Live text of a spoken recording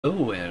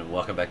Oh, and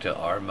welcome back to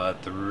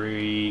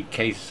ARMA3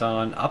 case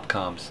on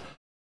OPCOMs.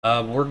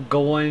 We're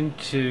going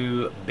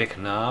to Bich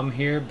Nam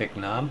here. Bich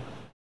Nam.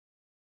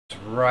 It's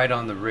right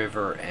on the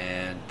river,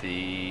 and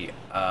the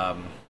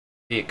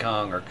Viet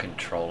Cong are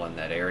controlling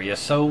that area,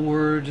 so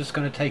we're just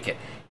going to take it.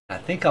 I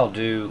think I'll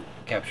do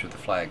capture the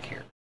flag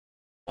here.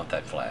 I want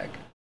that flag.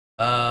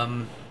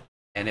 And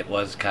it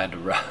was kind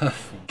of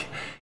rough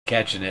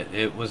catching it.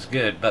 It was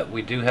good, but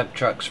we do have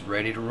trucks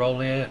ready to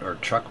roll in, or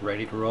truck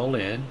ready to roll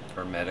in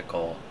for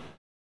medical.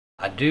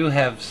 I do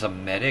have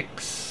some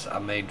medics. I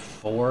made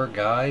 4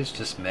 guys,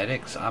 just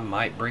medics. I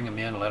might bring them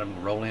in and let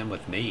them roll in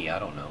with me. I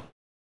don't know.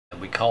 And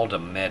we called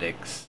them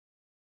medics.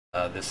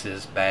 This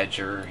is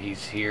Badger.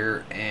 He's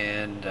here,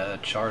 and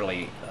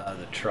Charlie,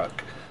 the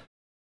truck.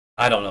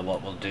 I don't know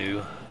what we'll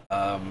do.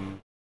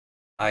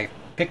 I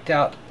picked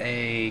out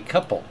a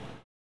couple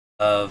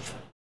of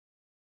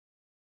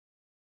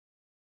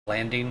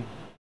landing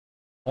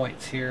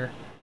points here,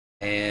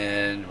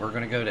 and we're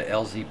going to go to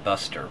LZ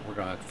Buster. We're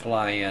going to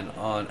fly in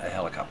on a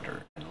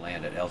helicopter and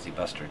land at LZ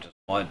Buster, just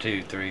 1,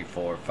 2, 3,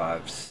 4,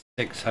 5,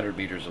 600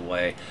 meters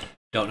away.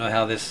 Don't know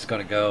how this is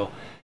going to go.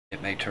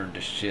 It may turn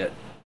to shit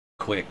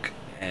quick,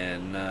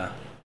 and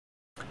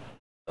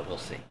but we'll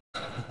see.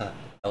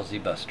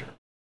 LZ Buster.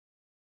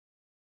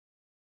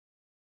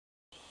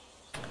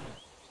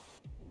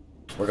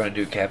 We're going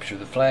to do capture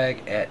the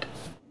flag at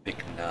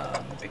Bich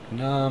Nam. Bich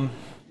Nam.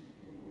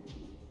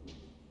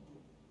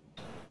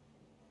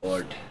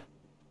 Lord,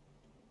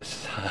 this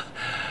is,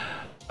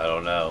 I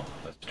don't know.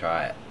 Let's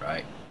try it,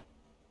 right?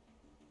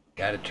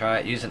 Got to try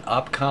it using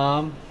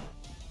OPCOM.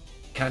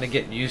 Kind of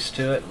getting used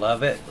to it.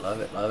 Love it,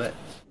 love it, love it.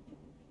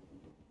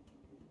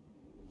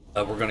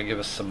 We're going to give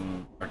us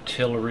some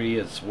artillery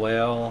as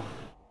well.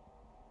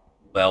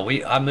 Well,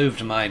 I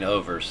moved mine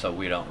over, so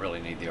we don't really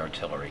need the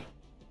artillery.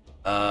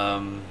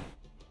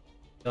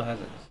 Still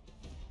hasn't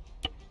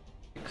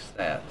fixed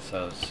that.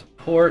 So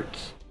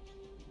support.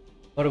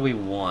 What do we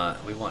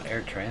want? We want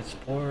air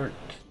transport?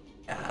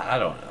 I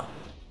don't know.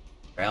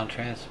 Ground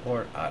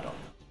transport? I don't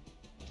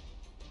know.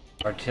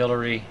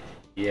 Artillery?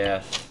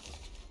 Yes.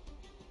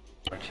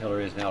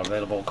 Artillery is now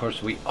available. Of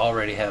course, we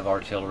already have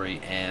artillery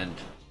and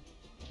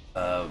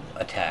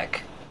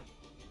attack.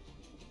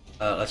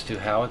 Let's do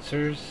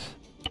howitzers.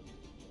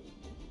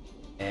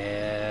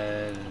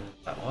 And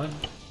that one.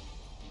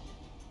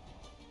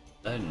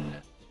 Done.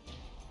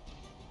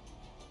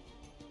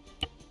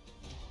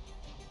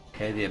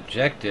 Okay, the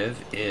objective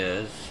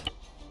is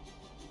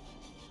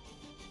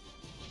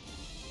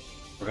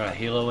we're going to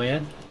helo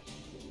in.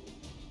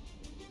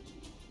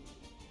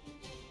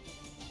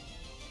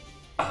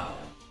 Oh,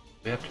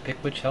 we have to pick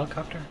which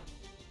helicopter?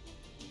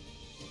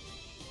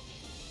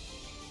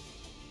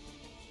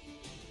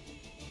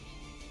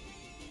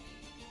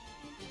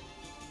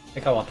 I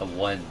think I want the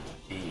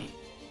 1B.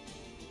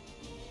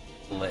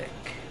 Flick.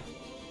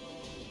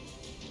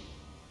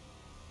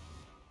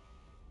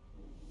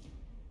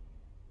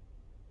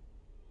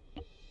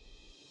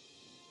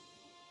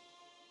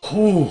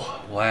 Ooh,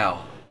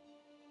 wow.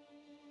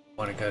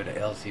 Want to go to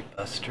LZ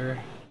Buster.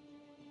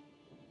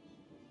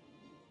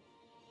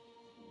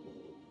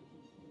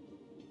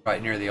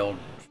 Right near the old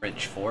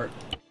French fort.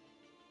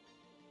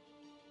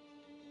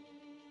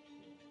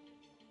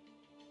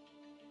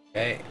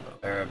 Okay,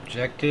 our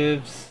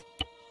objectives.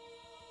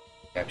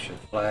 Capture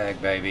the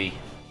flag, baby.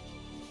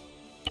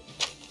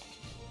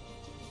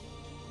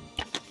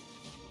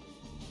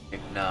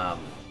 Bich Nam.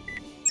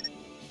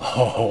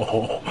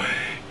 Oh,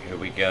 here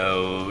we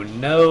go.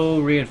 No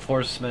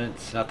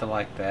reinforcements, nothing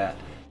like that.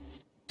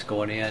 Just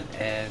going in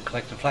and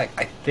collect the flag.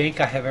 I think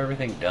I have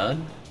everything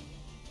done.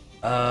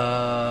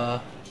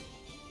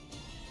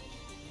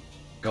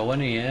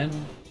 Going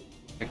in,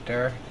 picked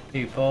our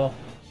people.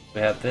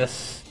 We have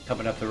this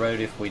coming up the road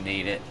if we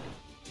need it.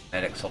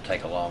 Medics will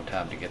take a long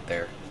time to get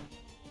there.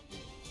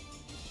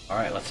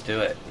 Alright, let's do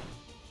it.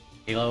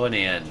 Heloing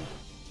in.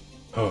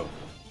 Oh,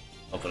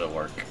 hope it'll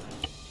work.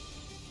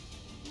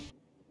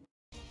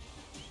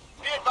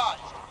 Be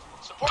advised,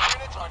 support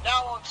units are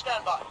now on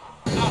standby.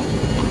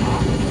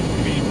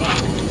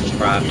 It's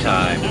prime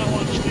time.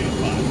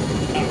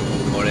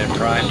 Going in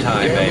prime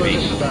time, baby.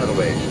 This is Battle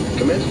Base.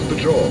 Commence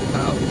patrol.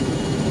 Out.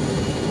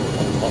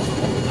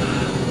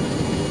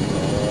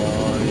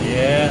 Oh,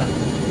 yeah.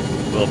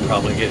 We'll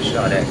probably get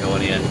shot at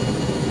going in.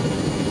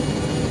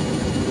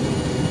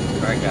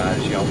 Alright,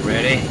 guys, y'all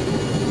ready?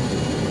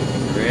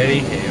 Ready?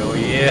 Hell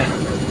yeah.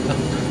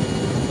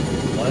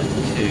 1,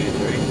 2,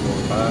 3,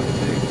 4, 5,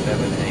 6,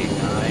 7, 8,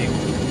 9,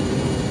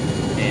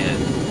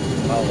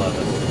 10. All of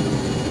us.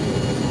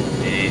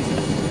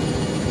 Jesus.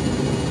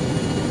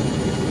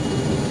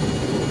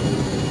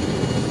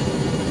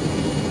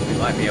 We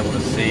might be able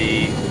to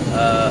see.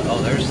 Oh,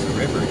 there's the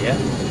river, yeah.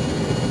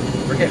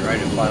 We're getting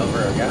ready to fly over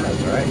our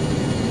guys, right?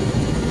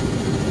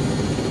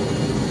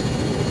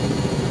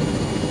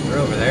 They're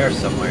over there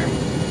somewhere.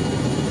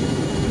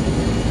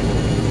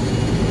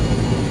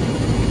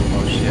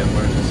 Oh shit,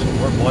 we're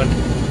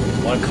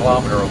 1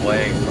 kilometer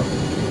away from.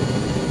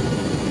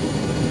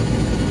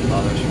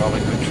 Oh, there's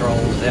probably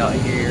patrols out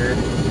here.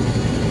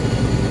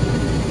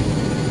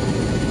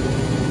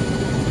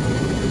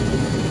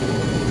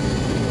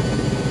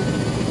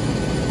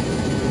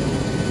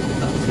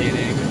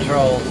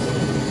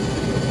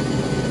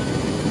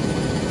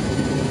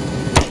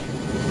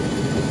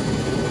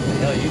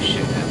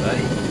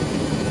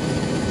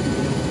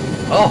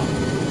 Oh!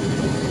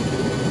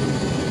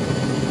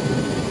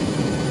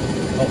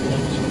 Oh,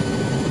 oops.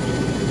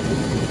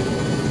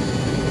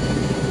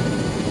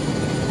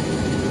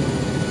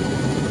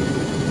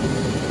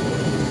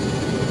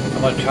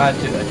 I'm going to try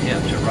to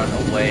attempt to run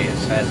away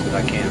as fast as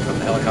I can from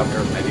the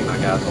helicopter. Maybe my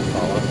guys will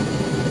follow.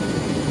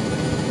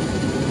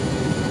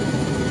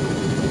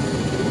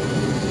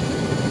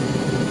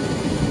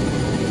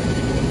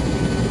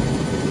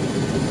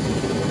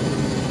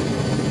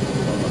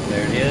 Oh,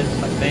 there it is,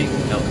 I think.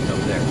 No, it's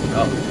over there.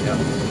 Oh, yeah.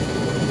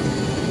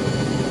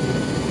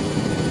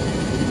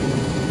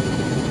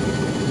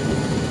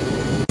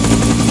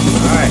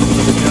 Alright,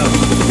 let's go.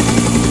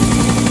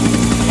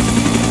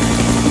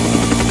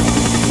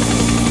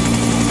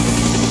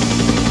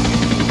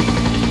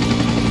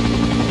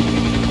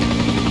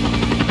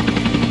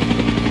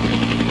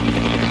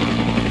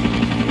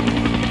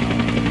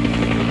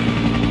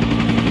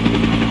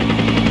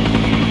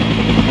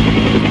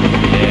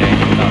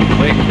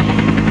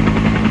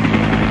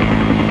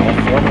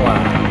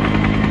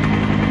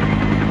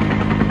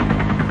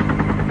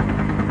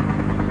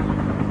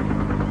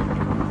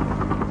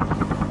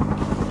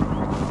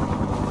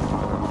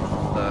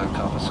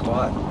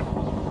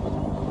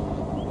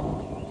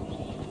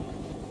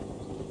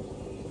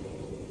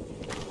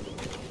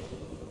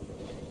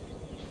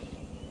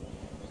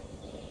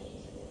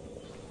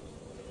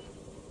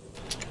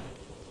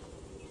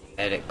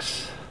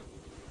 Medics.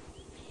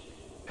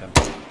 Come.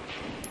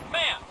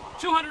 Man,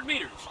 200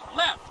 meters,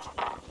 left.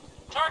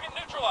 Target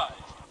neutralized.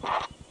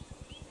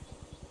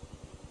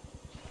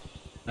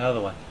 Another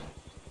one.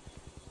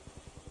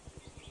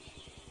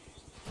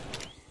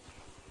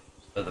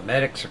 So the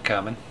medics are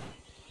coming.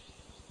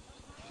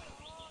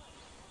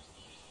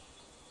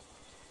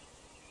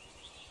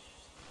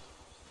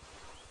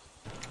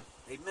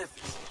 Hey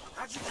Memphis,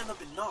 how'd you end up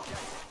in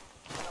North?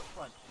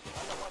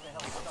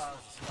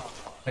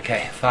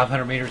 Okay,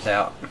 500 meters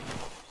out.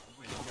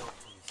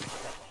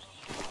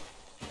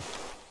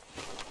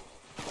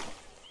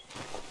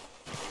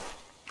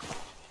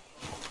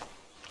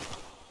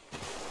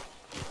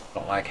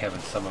 Don't like having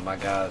some of my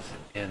guys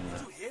in the...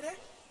 Did you hear that?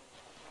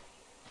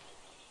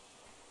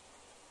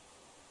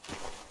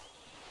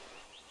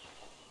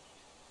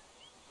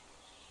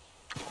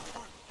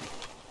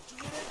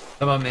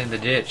 Some of them in the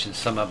ditch and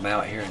some of them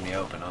out here in the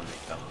open on the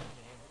film.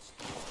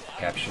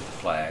 Capture the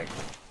flag.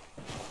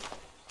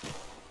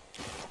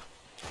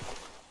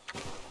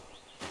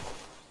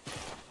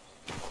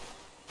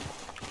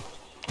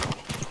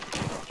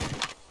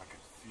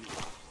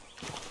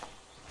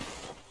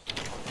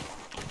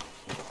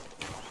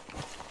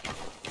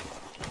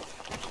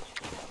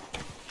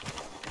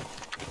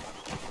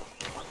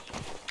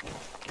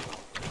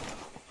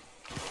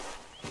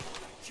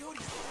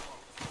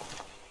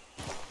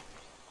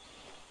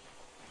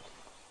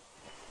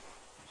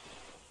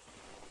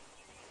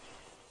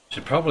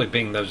 Should probably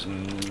bring those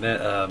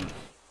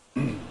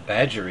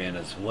Badger in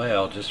as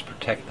well, just to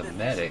protect the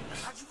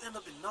medics. How'd you end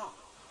up in North?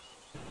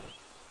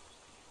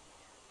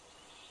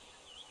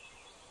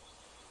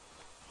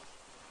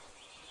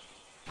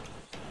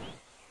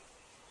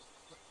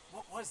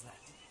 What was that?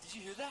 Did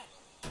you hear that?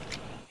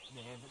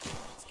 Man,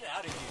 let's get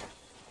out of here.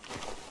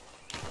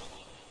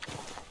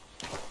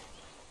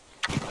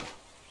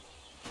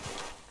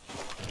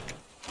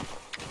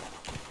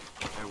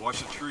 Hey,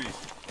 watch the trees.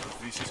 Those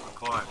VCs can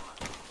climb.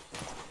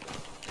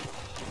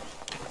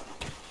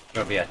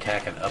 Gonna be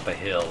attacking up a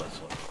hill as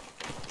well.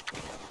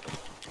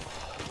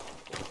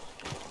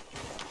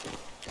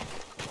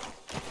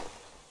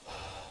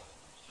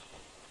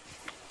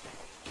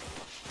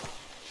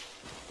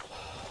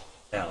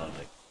 Down a little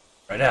bit.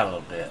 Right out a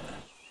little bit.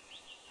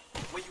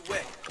 Where you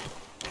at?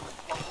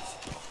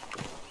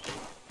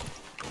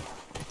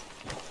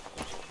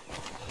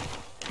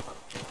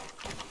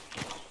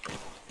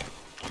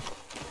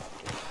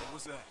 What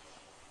was that?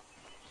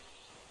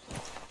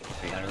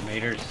 300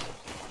 meters.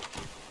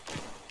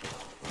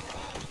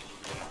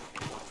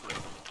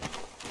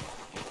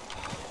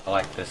 I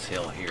like this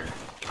hill here.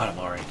 God, I'm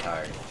already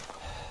tired.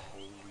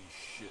 Holy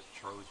shit,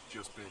 Charlie's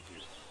just been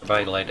here.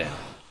 Everybody lay down.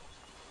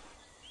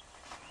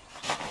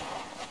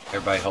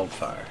 Everybody hold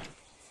fire.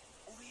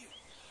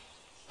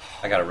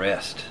 I gotta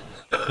rest.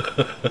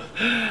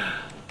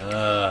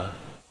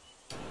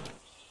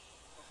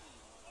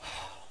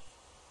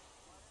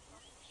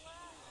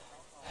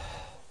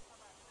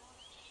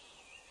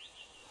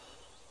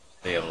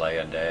 See him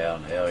laying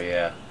down. Hell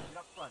yeah. Get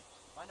up front.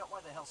 Find out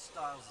why the hell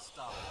Styles is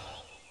stopping.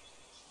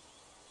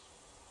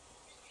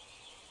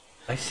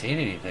 I ain't seen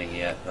anything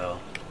yet though.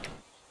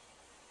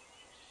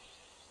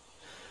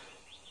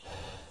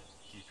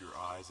 Keep your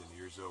eyes and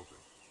ears open.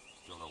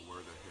 Don't know where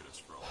they hit us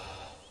from.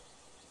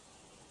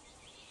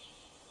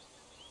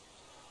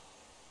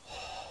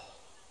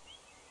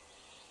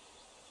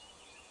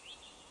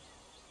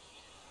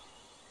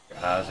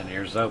 Your eyes and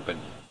ears open.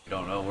 You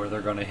don't know where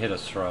they're gonna hit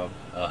us from.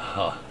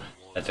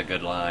 That's a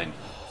good line.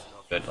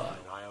 Good line.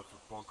 An eye out for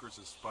bunkers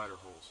and spider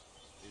holes.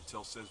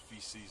 Intel says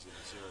VCs in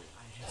this area.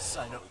 I didn't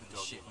sign up for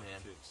this shit,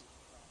 man.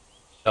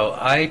 So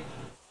I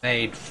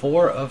made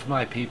 4 of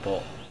my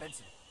people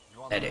Benson,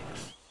 you're on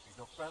Medics. There's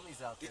no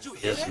friendlies out there. Did you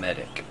hear This that?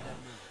 medic. That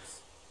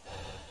moves.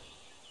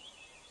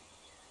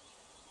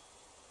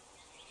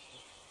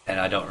 And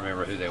I don't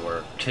remember who they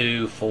were.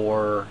 2,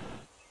 4,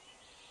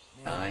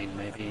 Man, 9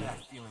 maybe. I have a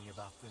bad feeling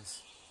about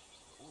this.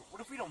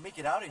 What if we don't make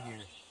it out of here?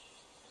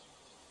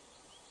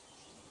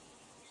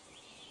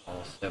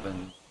 All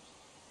 7.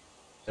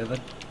 7.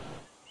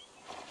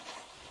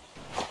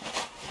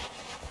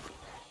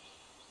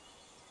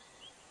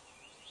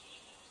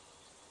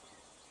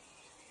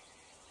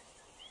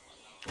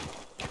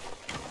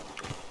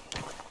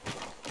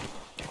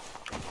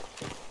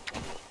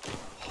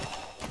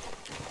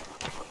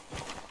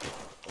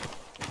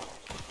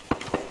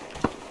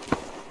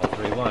 All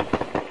 3-1.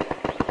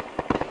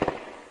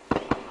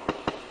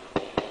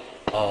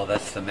 Oh,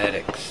 that's the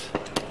medics.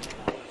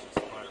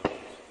 Spider holes.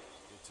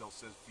 Intel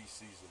says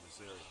VC's in this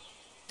area.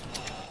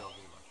 Don't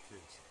need my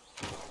kids.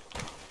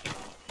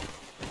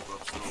 Move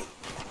up slowly.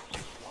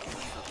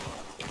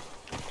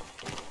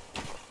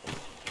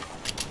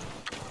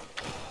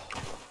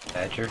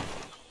 Badger.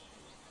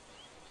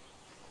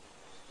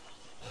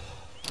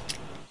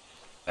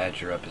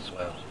 Badger up as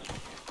well.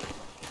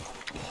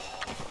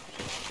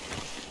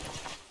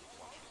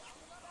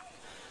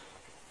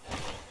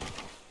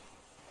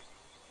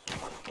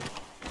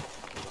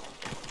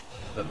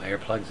 Put my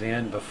earplugs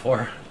in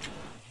before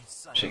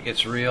shit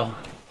gets real.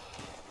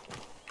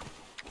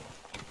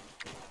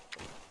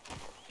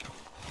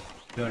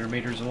 200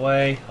 meters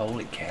away.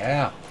 Holy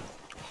cow.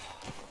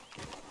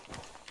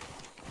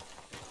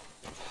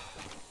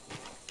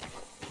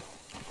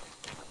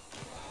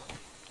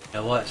 You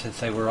know what?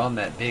 Since they were on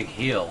that big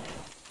hill,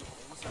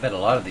 I bet a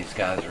lot of these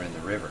guys are in the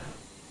river.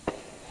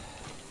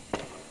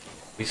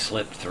 We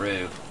slipped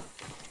through.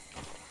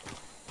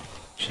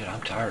 Shit,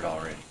 I'm tired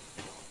already.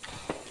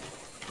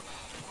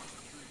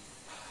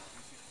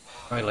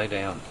 Probably lay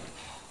down.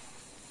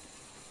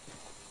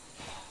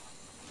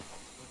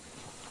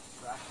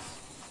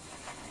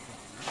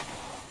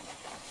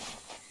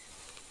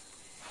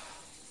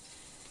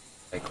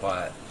 Stay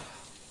quiet.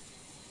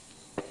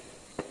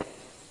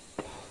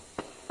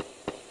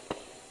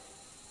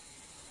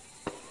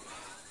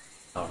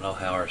 I don't know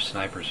how our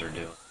snipers are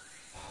doing.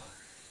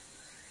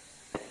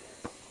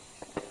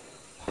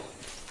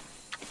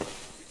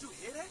 Did you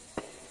hear that?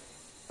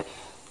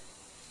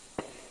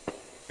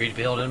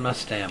 Rebuilding my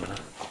stamina.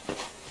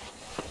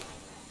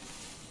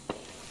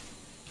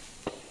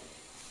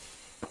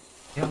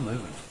 Yeah, I'm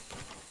moving.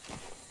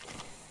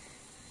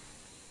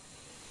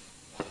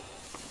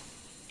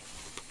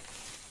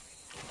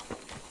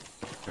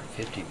 They're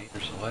 50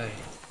 meters away.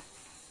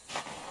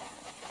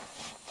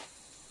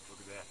 Look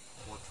at that.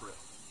 More trail.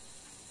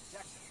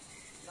 Jackson,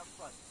 get up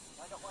front.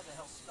 Find out why the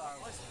hell Star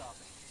was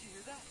stopping. Did you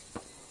hear that?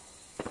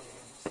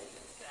 Man, let's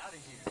get out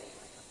of here.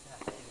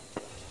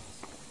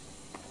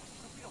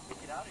 What if we don't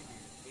make it out of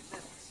here? Hey,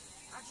 Memphis,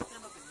 how'd you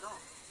end up in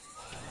North?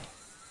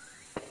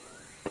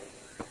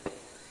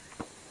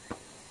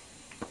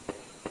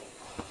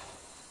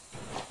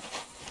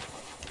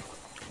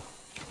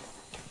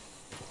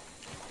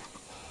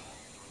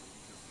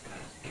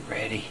 Get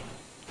ready.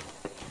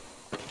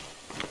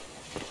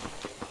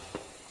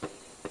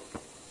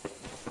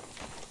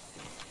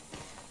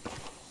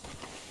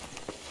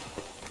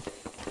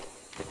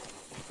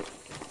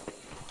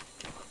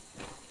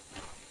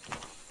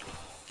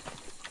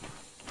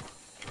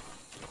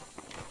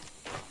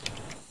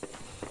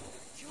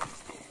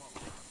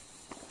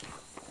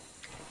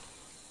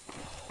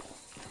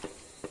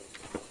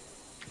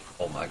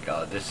 Oh my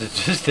god, this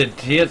is just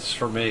intense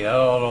for me. I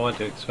don't know what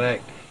to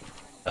expect.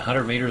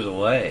 100 meters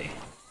away.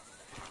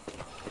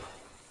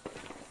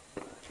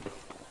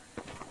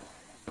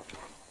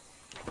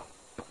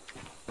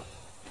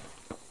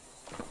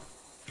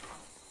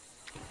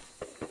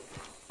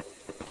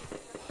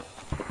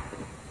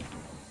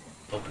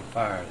 Open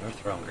fire, they're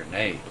throwing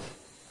grenades.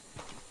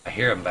 I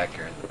hear them back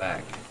here in the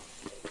back.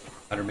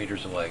 100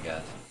 meters away,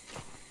 guys.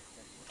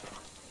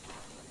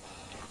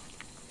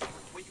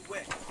 Where you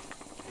at?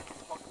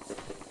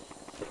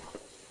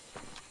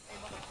 Hey,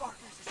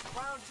 motherfuckers, they're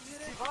surrounded. You hear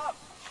that? Give up.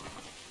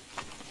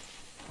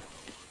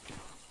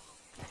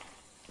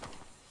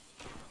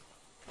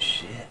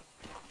 Shit.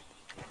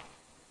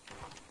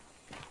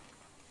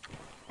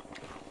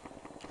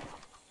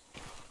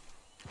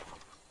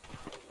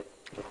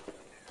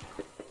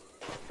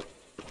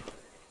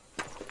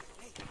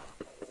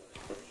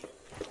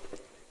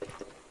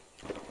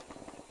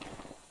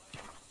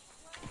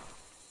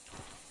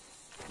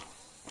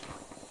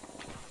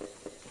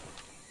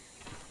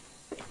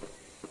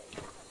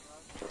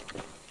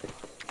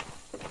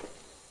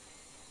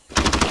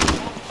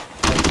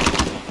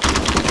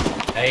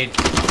 Hey.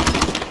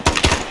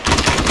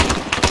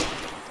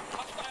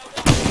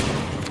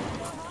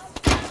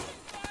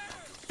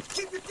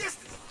 Keep your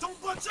distance! Don't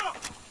bunch up!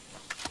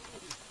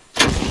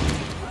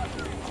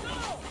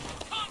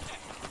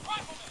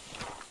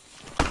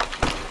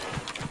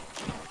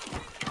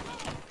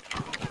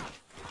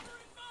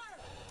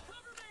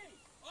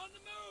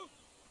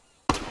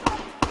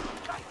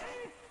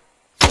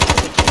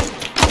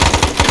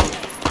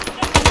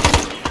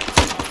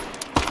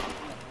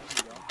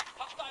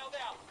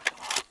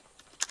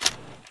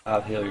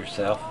 I'll heal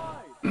yourself.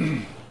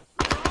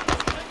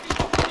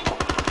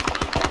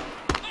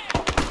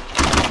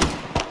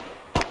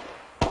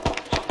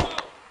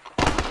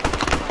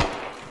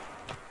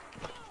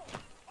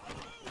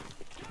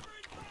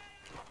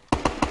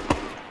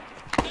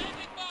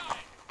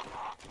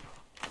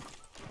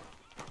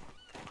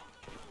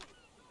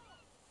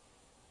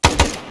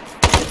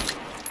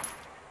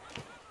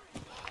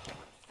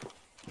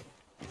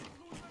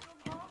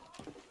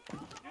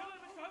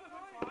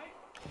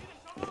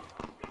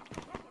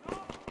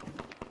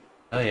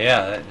 Oh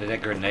yeah, did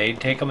that grenade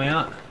take them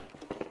out?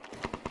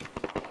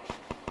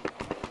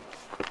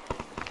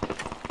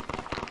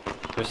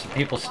 There's some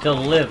people still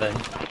living.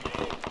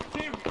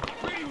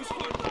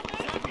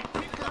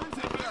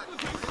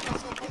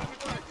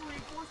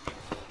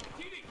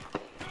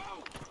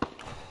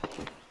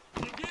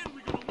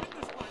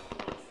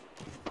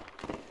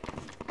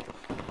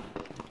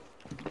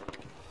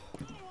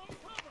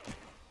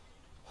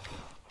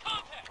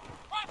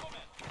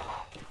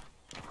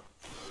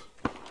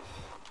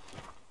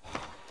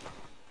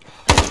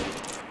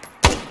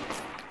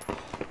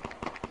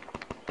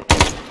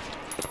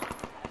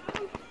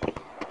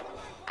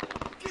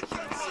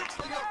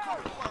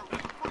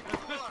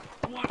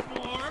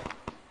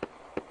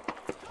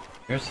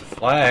 Here's the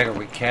flag. Are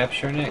we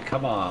capturing it?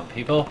 Come on,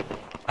 people.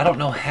 I don't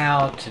know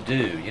how to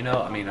do, you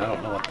know? I mean, I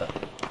don't know what the...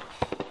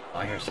 Oh,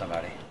 I hear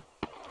somebody.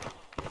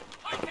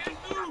 I can't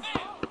move!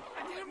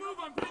 I can't move!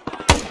 I'm pinned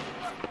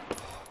down!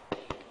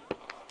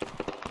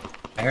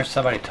 I hear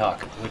somebody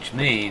talking, which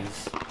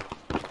means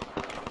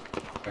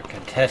they're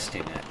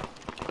contesting it.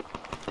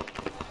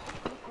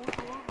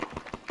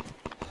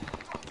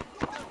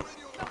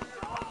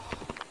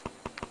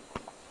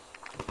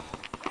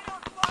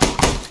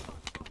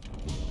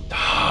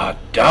 Ah,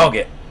 dog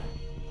it!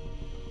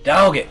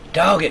 Dog it!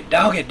 Dog it!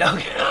 Dog it! Dog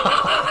it!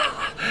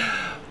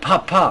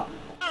 Pop! Pop!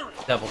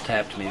 Double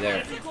tapped me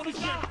there.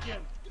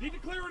 Need to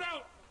clear it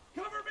out!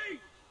 Cover me!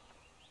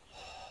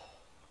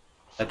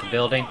 At the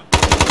building.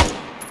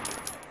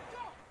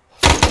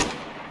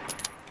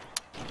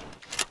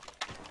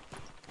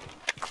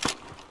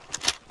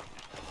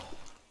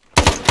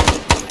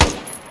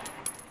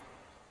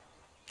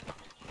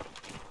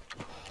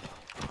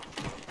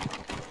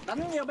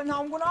 Đánh vào bên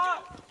hông của nó.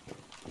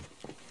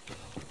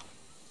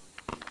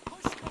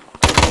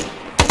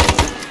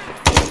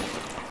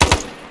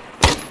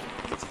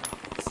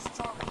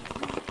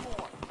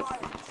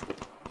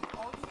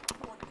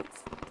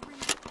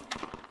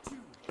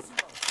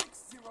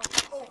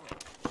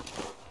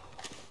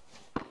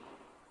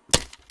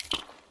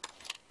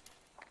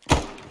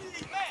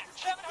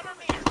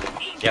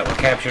 Yeah, we're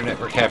capturing it.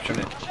 We're capturing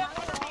it.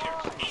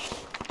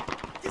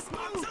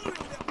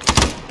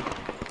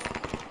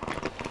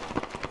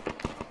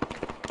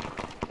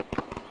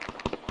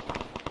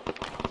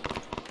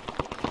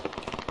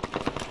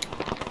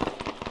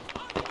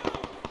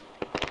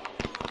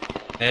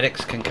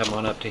 Medics can come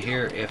on up to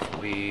here if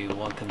we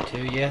want them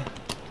to, yeah?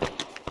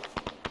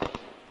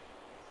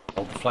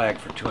 Hold the flag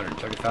for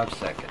 235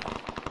 seconds.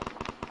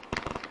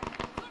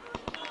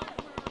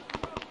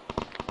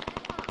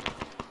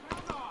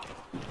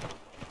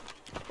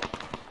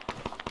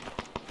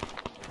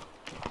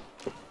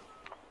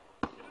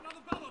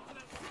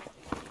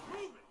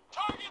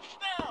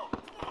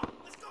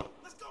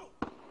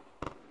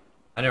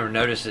 I never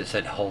noticed it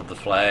said hold the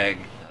flag.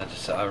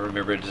 I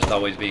remember it just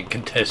always being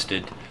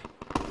contested.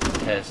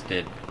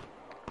 Contested.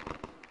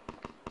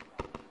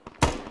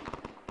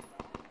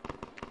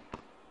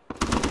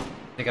 I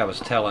think I was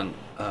telling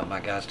my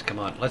guys to come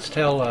on. Let's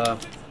tell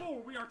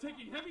We are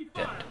taking heavy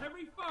fire!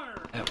 Heavy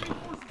fire! Yep. Heavy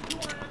forces to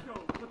our echo!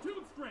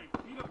 Platoon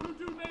strength! Need a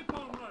platoon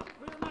napalm run!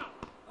 Clear them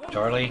out!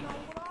 Charlie.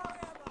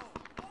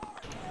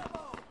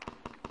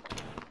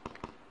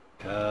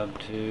 Come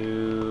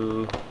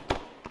to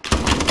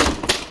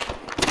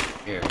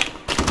here.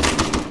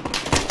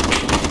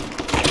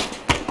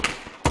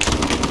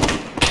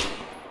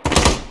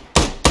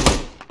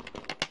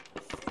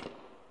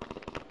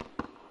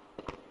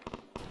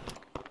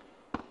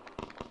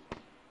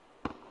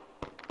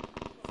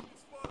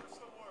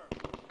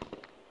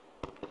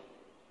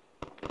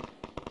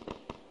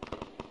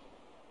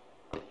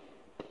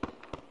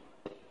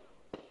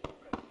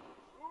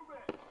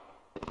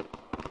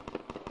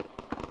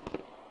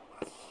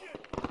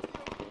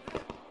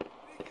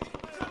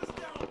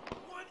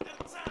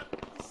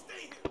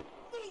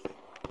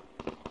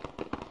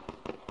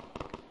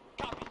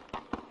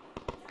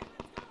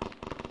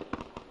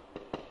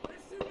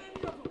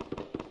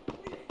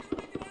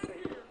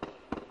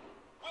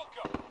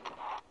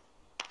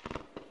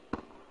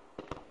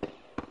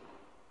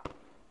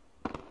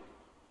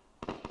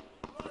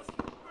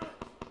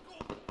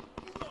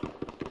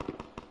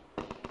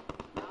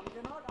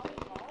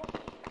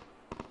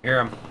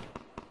 Hear him.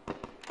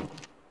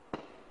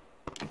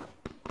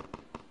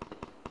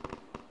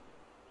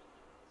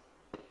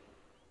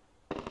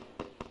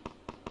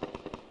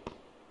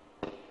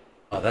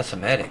 Oh, that's the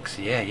medics.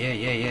 Yeah,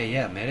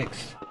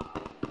 medics.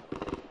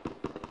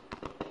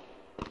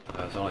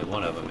 There's only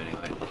one of them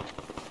anyway.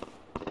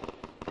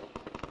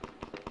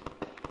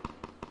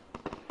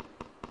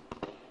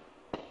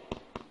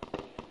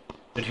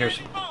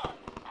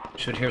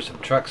 should hear some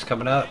trucks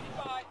coming up.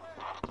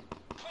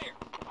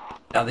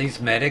 Now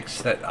these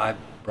medics that I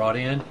brought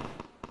in,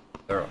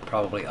 they're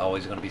probably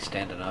always going to be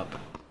standing up,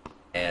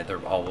 and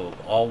they're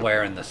all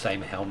wearing the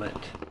same helmet.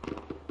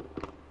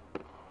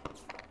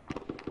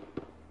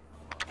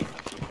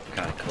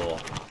 Kind of cool.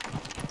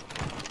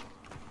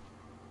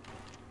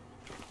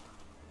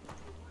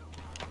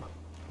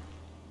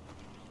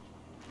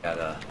 Got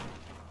a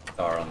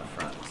star on the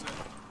front.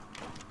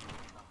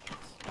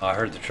 Oh, I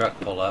heard the truck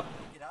pull up.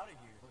 Get out of here.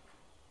 Look,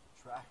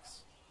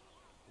 tracks.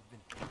 They've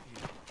been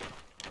here.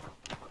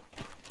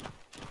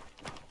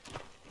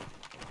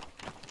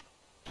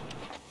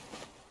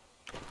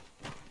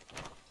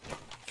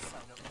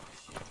 Sign up for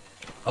this shit, man.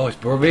 Oh,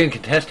 we're being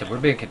contested. We're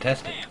being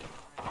contested.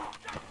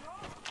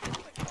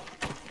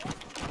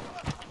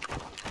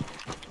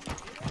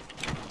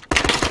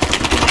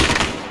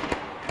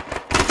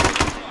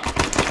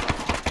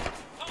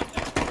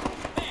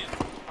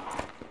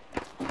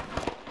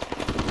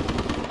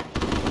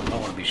 I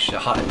want to be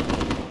shot.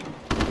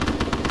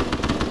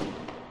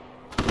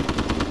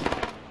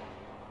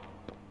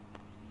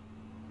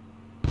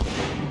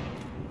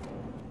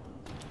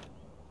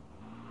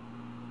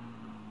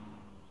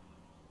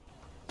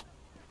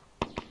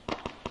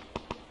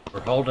 We're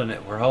holding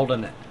it. We're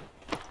holding it.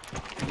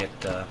 To get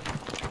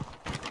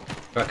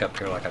truck up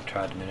here like I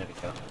tried a minute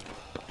ago.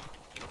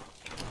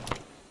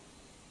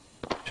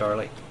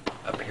 Charlie,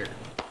 up here.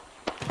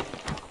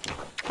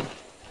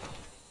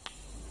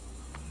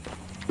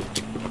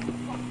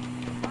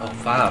 Oh,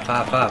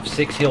 5.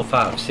 6 heal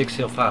 5. 6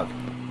 heal 5.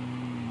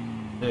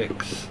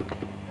 6.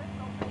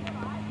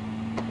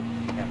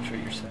 Capture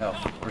yourself.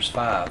 Where's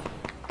 5?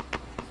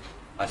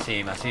 I see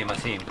him. I see him. I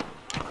see him.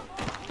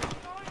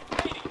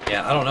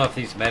 Yeah, I don't know if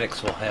these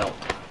medics will help.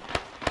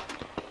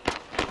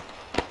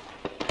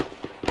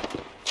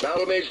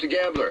 Battle Mage to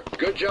Gambler.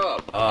 Good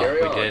job. Oh,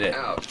 Carry we on. did it.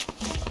 Out.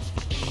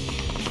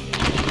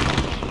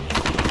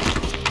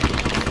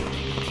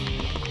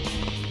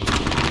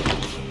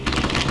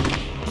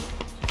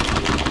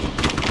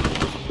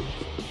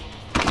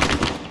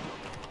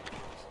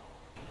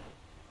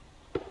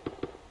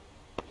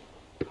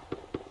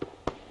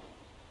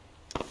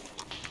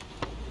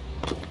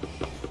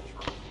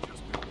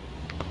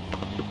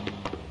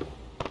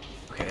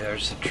 Okay,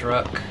 there's the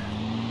truck.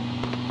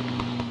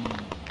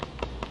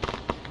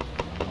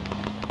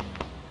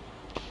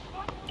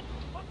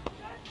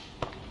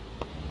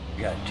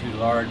 We got 2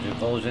 large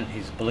evulsion.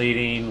 He's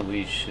bleeding.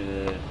 We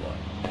should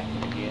attack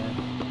him again.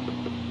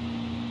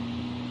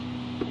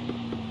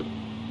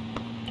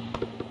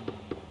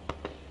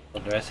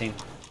 Dressing.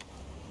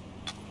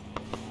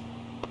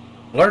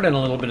 Learning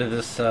a little bit of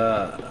this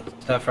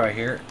stuff right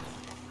here.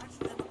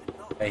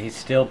 Okay, he's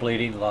still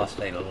bleeding. Lost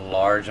a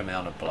large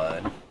amount of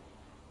blood.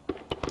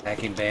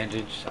 Hacking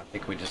bandage. I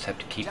think we just have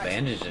to keep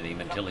bandaging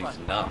him until he's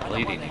not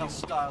bleeding Why the hell anymore.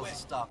 Styles is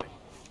stopping?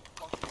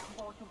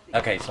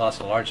 Okay, he's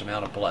lost a large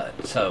amount of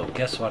blood. So,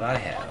 guess what I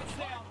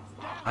have?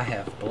 I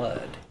have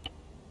blood.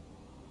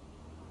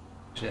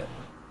 Shit.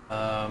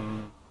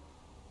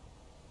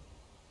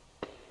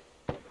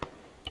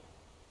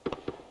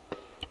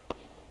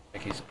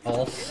 Check his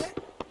pulse.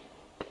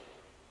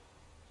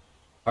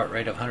 Heart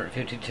rate of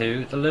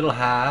 152. It's a little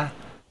high.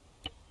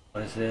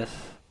 What is this?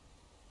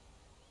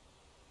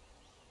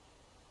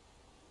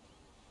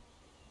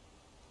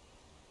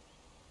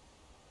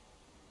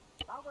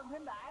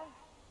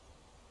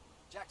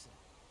 Jackson,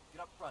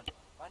 get up front.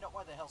 Find out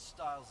why the hell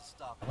Styles is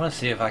stopping. I want to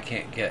see if I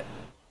can't get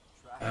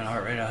an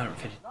heart rate of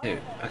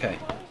 152. Okay,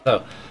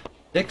 so,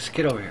 Dix,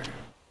 get over here.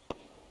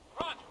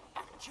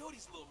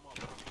 Jody's little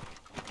mother.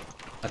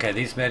 Okay,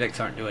 these medics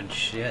aren't doing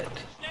shit.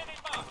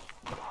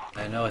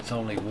 I know it's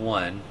only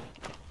one.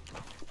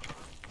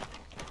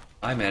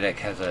 My medic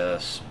has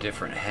a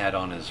different hat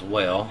on as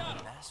well.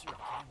 Master of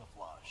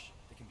camouflage.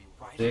 They can be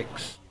right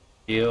 6,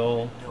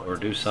 heal, or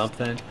do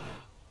something.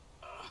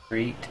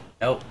 Treat.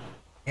 Nope.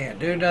 Can't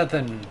do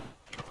nothing.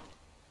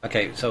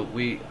 Okay, so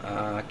we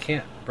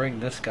can't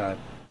bring this guy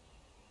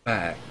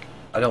back.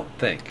 I don't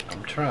think.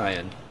 I'm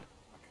trying.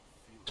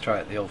 Let's try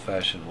it the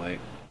old-fashioned way.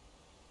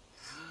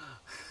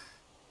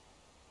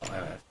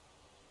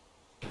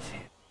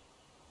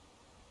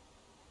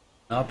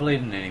 Not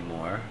bleeding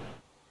anymore.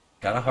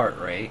 Got a heart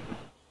rate.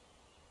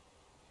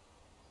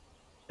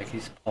 Check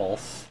his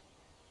pulse.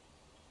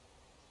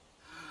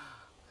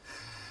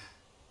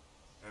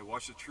 Hey,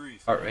 watch the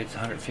trees. Heart rate's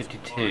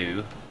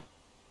 152.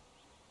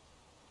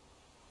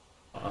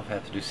 I don't know if I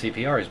have to do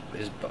CPR.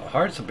 His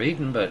heart's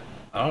beating, but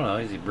I don't know.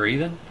 Is he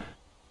breathing?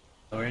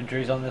 No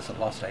injuries on this. I've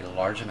lost a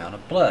large amount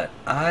of blood.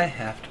 I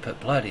have to put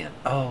blood in.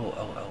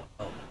 Oh.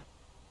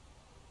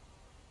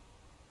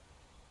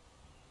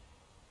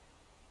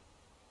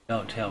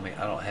 Don't tell me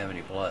I don't have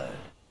any blood.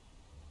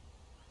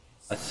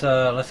 Let's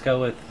go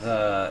with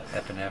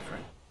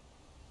epinephrine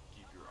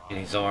Keep your in eye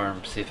his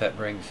arm. See if that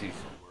brings on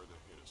where the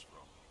hit is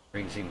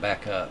from. him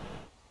back up.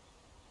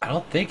 I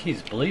don't think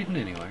he's bleeding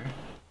anywhere.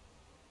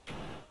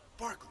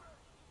 Barkley,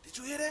 did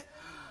you hear that?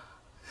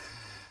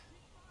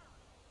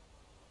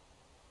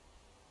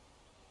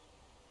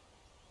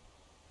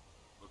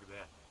 Look at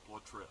that.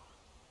 trail.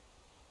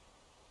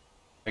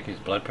 Check his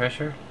blood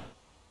pressure.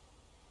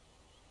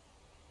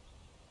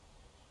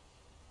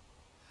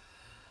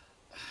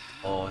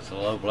 Oh, it's a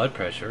low blood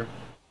pressure.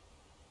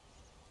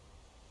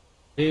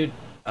 Dude,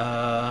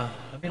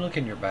 let me look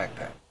in your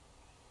backpack.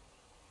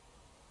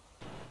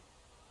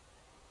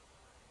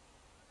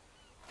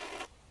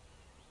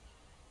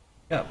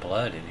 You got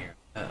blood in here.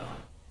 Oh.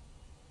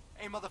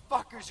 Hey,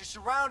 motherfuckers, you're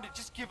surrounded.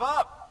 Just give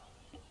up.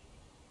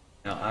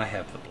 No, I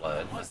have the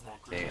blood.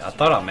 See, I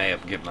thought I may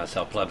have given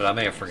myself blood, but I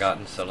may have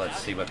forgotten, so let's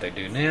see what they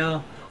do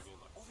now.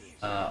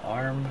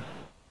 Arm.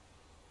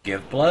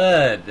 Give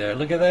blood. There,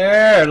 look at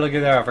there. Look at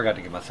there. I forgot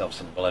to give myself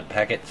some blood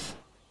packets.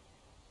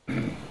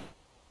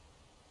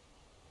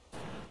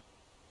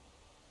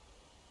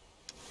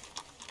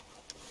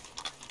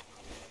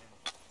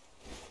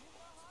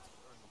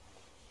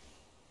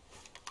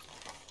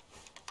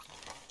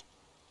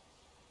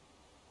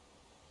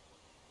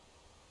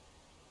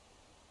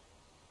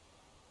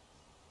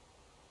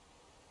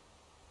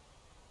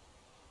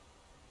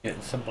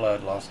 Getting some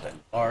blood, lost a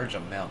large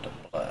amount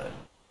of blood.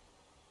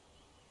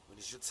 When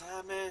it's your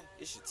time, man,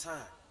 it's your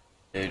time.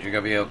 Dude, you're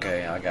gonna be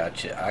okay. I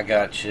got you. I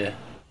got you.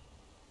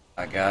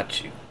 I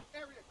got you.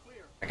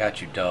 I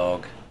got you,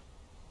 dog.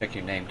 Check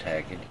your name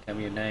tag. Can you tell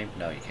me your name?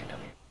 No, you can't tell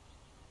me.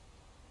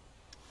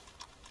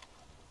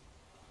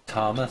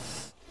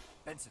 Thomas.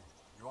 Benson,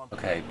 you're on.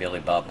 Okay, Billy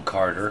Bob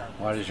Carter.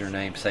 Why does your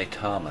name say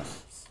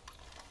Thomas?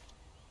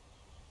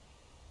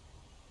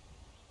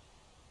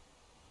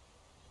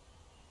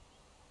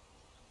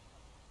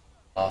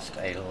 Lost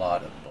a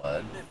lot of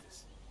blood.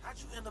 Memphis, how'd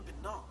you end up in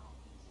Nam?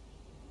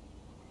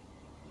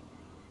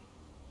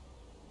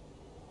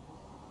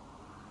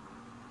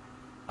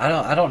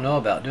 I don't know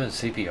about doing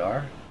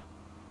CPR.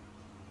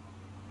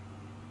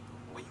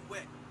 Where you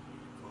at?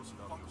 Close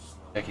enough to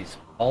slow. Check his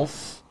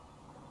pulse.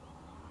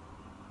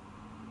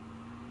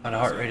 Got a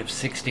heart rate of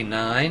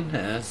 69.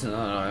 That's,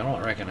 I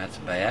don't reckon that's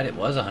bad. It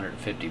was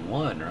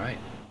 151, right?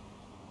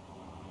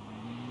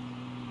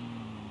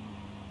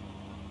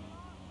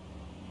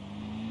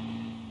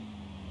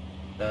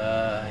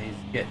 He's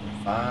getting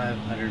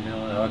 500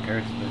 milliliters. Oh,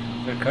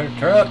 there's the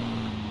truck.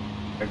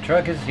 Our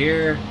truck is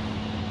here.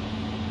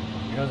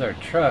 Here goes our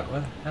truck.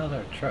 Where the hell's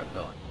our truck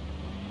going?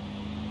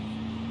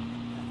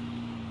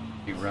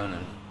 Be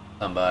running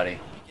somebody.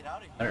 Get out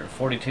of here.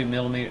 142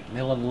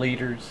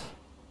 milliliters.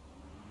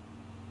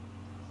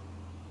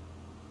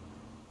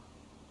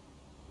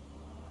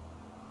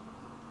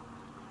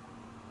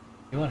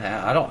 You want to?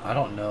 I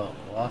don't know.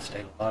 Lost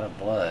a lot of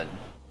blood.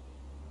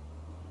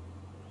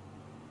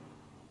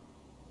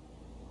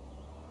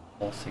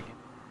 Pulse again.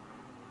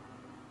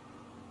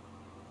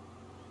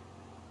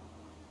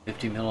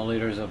 50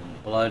 milliliters of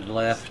blood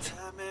left. It's your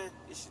time, man.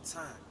 It's your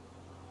time.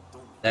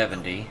 Don't be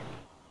 70.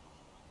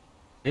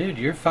 Dude,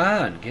 you're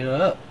fine. Get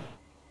up.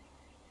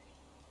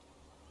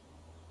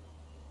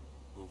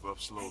 Move up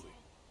slowly.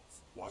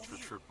 Watch for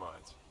trip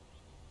mines.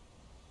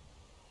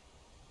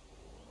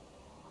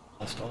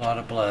 Lost a lot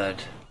of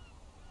blood.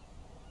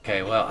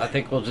 Okay, well, I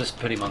think we'll just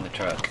put him on the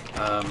truck.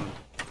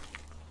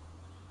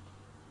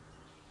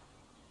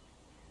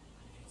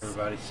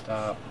 Everybody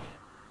stop.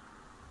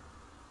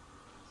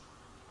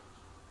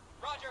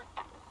 Roger.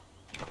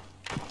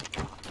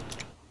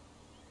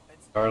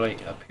 Charlie,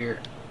 up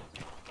here.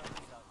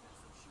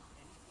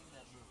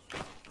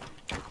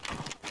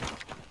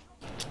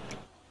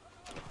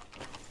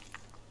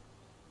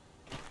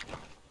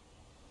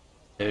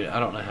 Dude, I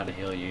don't know how to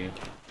heal you.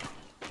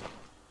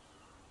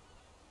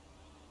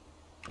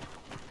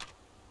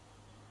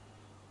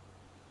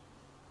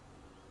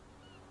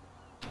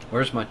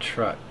 Where's my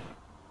truck?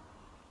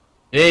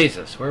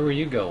 Jesus, where were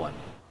you going,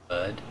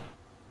 bud?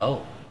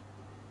 Oh.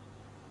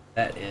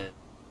 That is...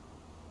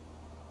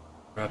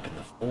 We're up in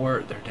the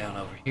fort, they're down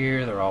over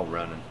here, they're all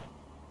running.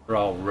 They're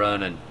all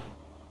running.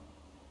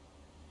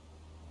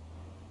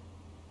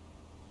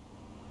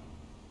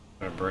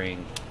 I'm gonna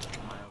bring...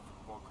 Eye out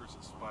for bunkers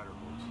and spider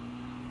holes.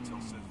 Until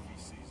says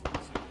VC's in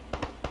this area.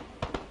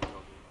 Talking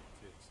about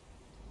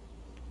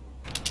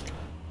ticks.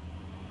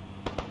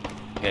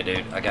 Yeah,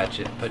 dude, I got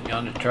you. Putting you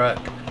on the truck.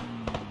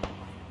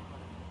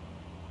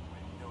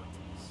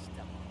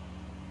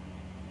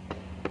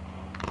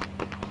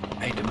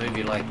 I hate to move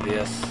you like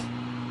this.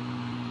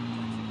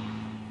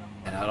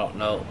 And I don't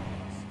know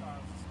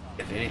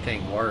if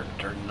anything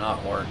worked or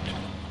not worked. If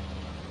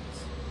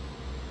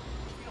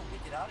we don't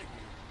make it out of here.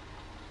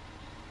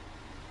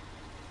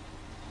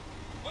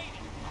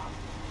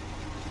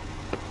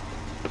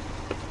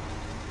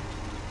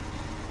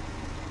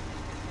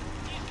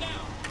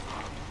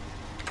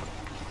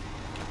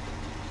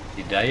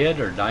 He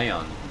dead or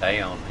down?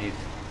 Down.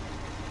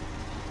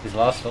 He's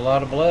lost a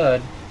lot of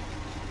blood.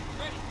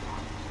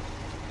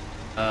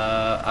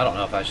 I don't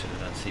know if I should have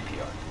done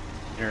CPR.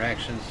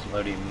 Interactions,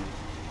 load him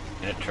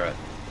in a truck.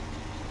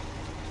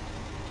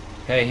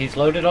 Okay, he's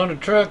loaded on a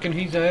truck and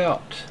he's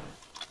out.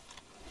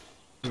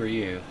 Who are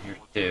you? You're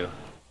two.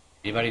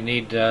 Anybody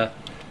need, Okay,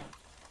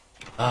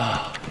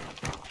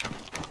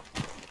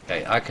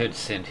 I could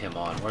send him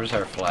on. Where's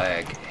our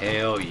flag?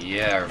 Hell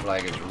yeah, our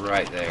flag is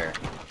right there.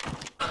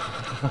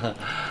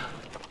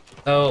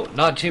 So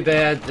not too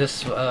bad.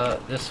 This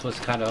was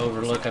kind of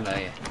overlooking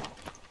a.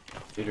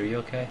 Dude, are you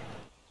okay?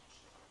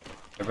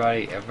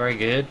 Everybody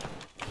good?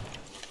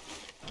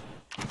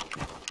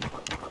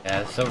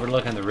 Yeah, it's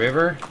overlooking the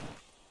river.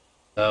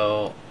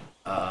 So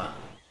I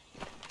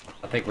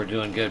think we're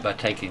doing good by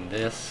taking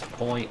this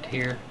point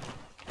here.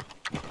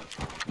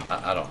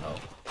 I don't know.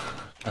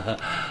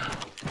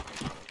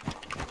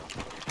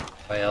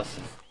 What else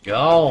is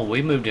gone?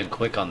 We moved in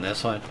quick on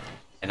this one,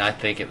 and I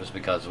think it was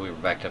because we were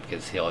backed up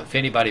against the hill. If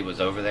anybody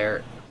was over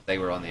there, they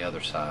were on the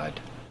other side.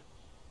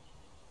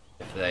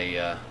 If they,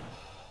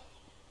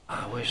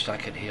 I wish I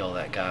could heal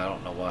that guy. I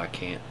don't know why I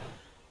can't.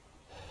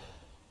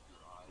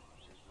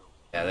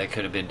 Yeah, they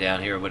could have been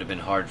down here. It would have been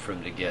hard for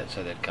them to get,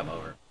 so they'd come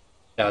over.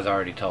 I was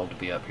already told to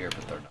be up here,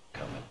 but they're not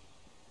coming.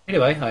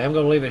 Anyway, I am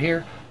going to leave it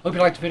here. Hope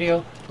you liked the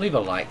video. Leave a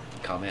like,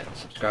 comment, and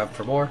subscribe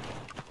for more.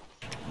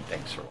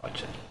 Thanks for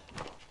watching.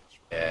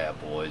 Yeah,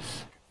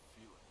 boys.